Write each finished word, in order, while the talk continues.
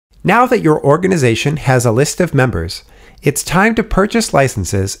Now that your organization has a list of members, it's time to purchase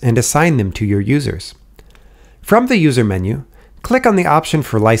licenses and assign them to your users. From the user menu, click on the option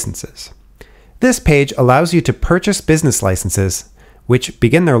for licenses. This page allows you to purchase business licenses, which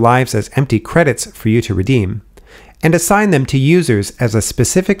begin their lives as empty credits for you to redeem, and assign them to users as a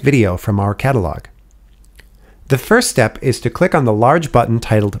specific video from our catalog. The first step is to click on the large button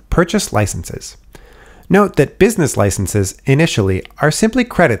titled Purchase Licenses. Note that business licenses initially are simply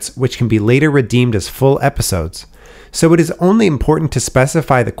credits which can be later redeemed as full episodes, so it is only important to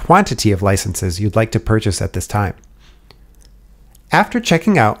specify the quantity of licenses you'd like to purchase at this time. After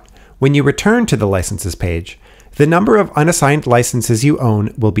checking out, when you return to the licenses page, the number of unassigned licenses you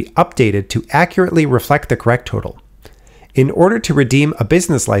own will be updated to accurately reflect the correct total. In order to redeem a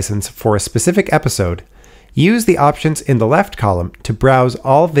business license for a specific episode, use the options in the left column to browse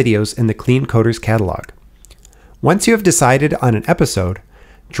all videos in the Clean Coders catalog. Once you have decided on an episode,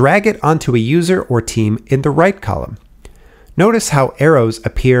 drag it onto a user or team in the right column. Notice how arrows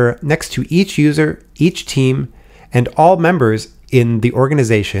appear next to each user, each team, and all members in the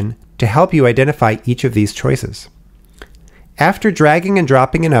organization to help you identify each of these choices. After dragging and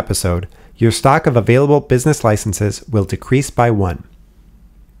dropping an episode, your stock of available business licenses will decrease by 1.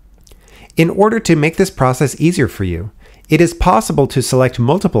 In order to make this process easier for you, it is possible to select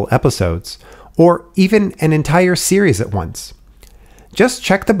multiple episodes, or even an entire series at once. Just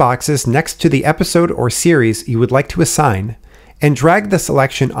check the boxes next to the episode or series you would like to assign, and drag the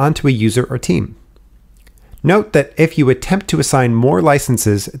selection onto a user or team. Note that if you attempt to assign more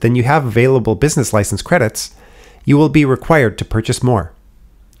licenses than you have available business license credits, you will be required to purchase more.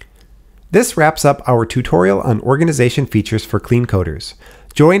 This wraps up our tutorial on organization features for Clean Coders.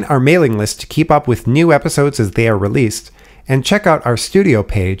 Join our mailing list to keep up with new episodes as they are released, and check out our studio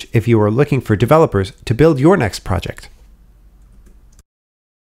page if you are looking for developers to build your next project.